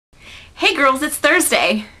Hey girls, it's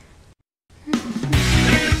Thursday!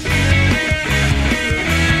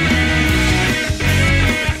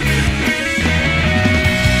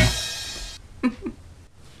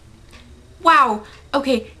 Wow,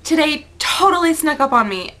 okay, today totally snuck up on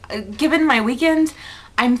me. Given my weekend,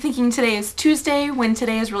 I'm thinking today is Tuesday when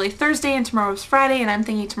today is really Thursday and tomorrow is Friday, and I'm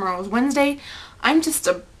thinking tomorrow is Wednesday. I'm just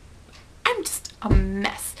a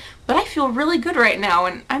mess. But I feel really good right now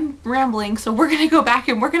and I'm rambling, so we're gonna go back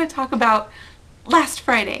and we're gonna talk about last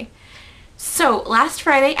Friday. So last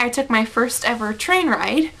Friday I took my first ever train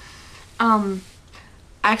ride.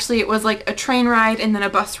 Actually it was like a train ride and then a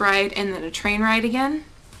bus ride and then a train ride again.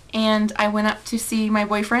 And I went up to see my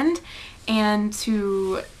boyfriend and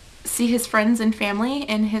to see his friends and family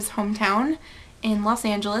in his hometown in Los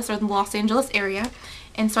Angeles, or the Los Angeles area.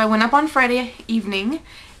 And so I went up on Friday evening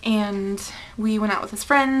and we went out with his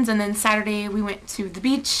friends, and then Saturday we went to the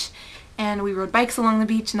beach and we rode bikes along the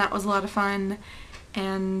beach, and that was a lot of fun.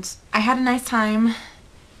 And I had a nice time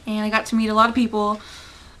and I got to meet a lot of people.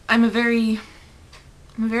 I'm a very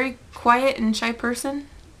quiet and shy person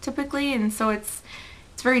typically, and so it's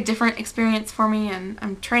a very different experience for me, and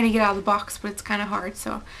I'm trying to get out of the box, but it's kind of hard,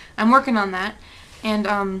 so I'm working on that. And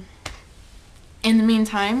in the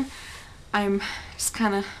meantime, I'm just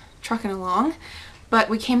kind of trucking along. But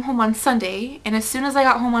we came home on Sunday, and as soon as I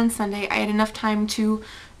got home on Sunday, I had enough time to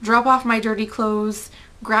drop off my dirty clothes,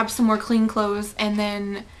 grab some more clean clothes, and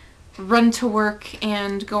then run to work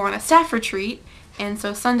and go on a staff retreat. And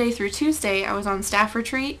so Sunday through Tuesday, I was on staff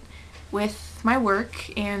retreat with my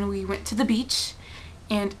work, and we went to the beach.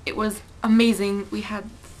 And it was amazing.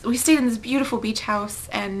 We stayed in this beautiful beach house,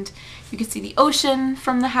 and you could see the ocean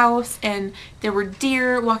from the house, and there were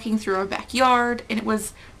deer walking through our backyard, and it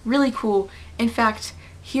was really cool. In fact,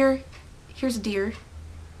 here's a deer.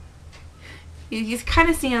 You kind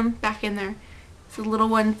of see them back in there. It's a little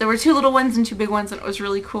one. There were two little ones and two big ones, and it was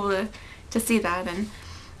really cool to see that. And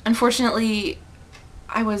unfortunately,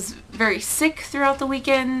 I was very sick throughout the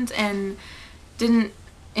weekend and didn't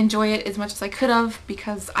enjoy it as much as I could have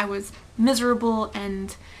because I was miserable,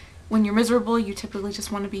 and when you're miserable you typically just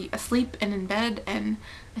want to be asleep and in bed, and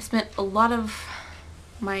I spent a lot of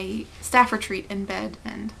my staff retreat in bed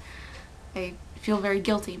and I feel very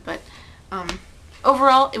guilty, but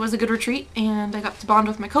overall it was a good retreat and I got to bond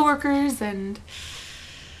with my coworkers and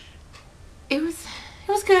it was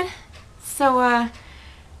good. So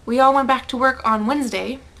we all went back to work on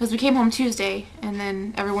Wednesday because we came home Tuesday, and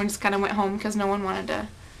then everyone just kind of went home because no one wanted to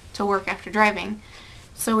work after driving.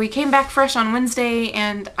 So we came back fresh on Wednesday,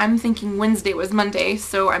 and I'm thinking Wednesday was Monday,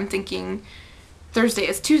 so I'm thinking Thursday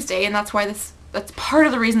is Tuesday, and that's part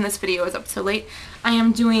of the reason this video is up so late. I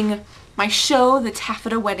am doing my show, The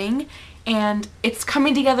Taffeta Wedding, and it's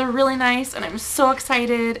coming together really nice, and I'm so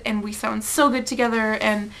excited, and we sound so good together,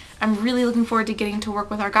 and I'm really looking forward to getting to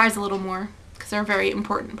work with our guys a little more because they're a very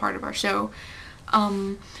important part of our show.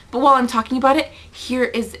 But while I'm talking about it, here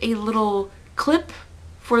is a little clip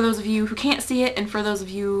for those of you who can't see it, and for those of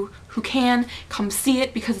you who can, come see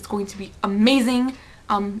it because it's going to be amazing.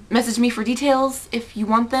 Message me for details if you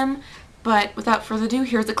want them, but without further ado,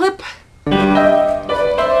 here's a clip.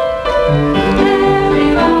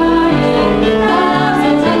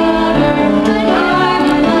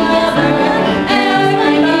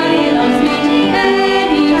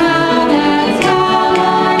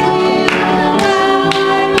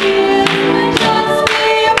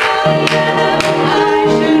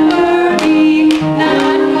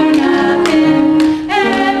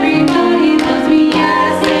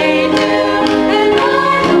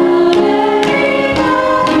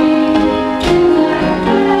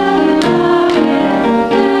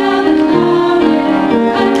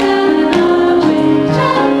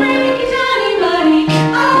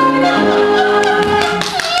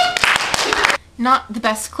 Not the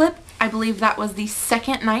best clip. I believe that was the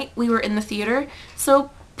second night we were in the theater, so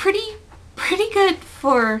pretty good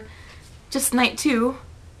for just night 2.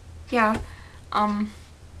 Yeah. I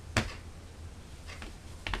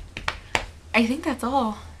think that's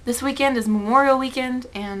all. This weekend is Memorial Weekend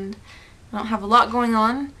and I don't have a lot going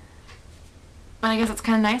on, but I guess it's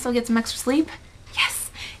kind of nice. I'll get some extra sleep. Yes!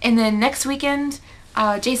 And then next weekend,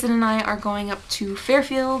 Jason and I are going up to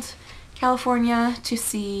Fairfield, California to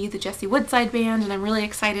see the Jesse Woodside Band, and I'm really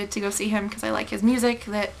excited to go see him because I like his music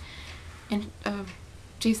that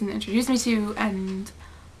Jason introduced me to, and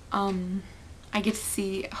I get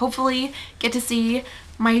to hopefully get to see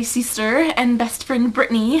my sister and best friend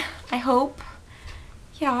Brittany, I hope.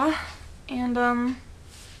 Yeah, and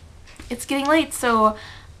it's getting late, so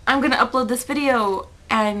I'm gonna upload this video,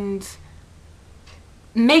 and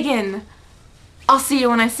Megan, I'll see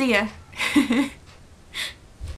you when I see you.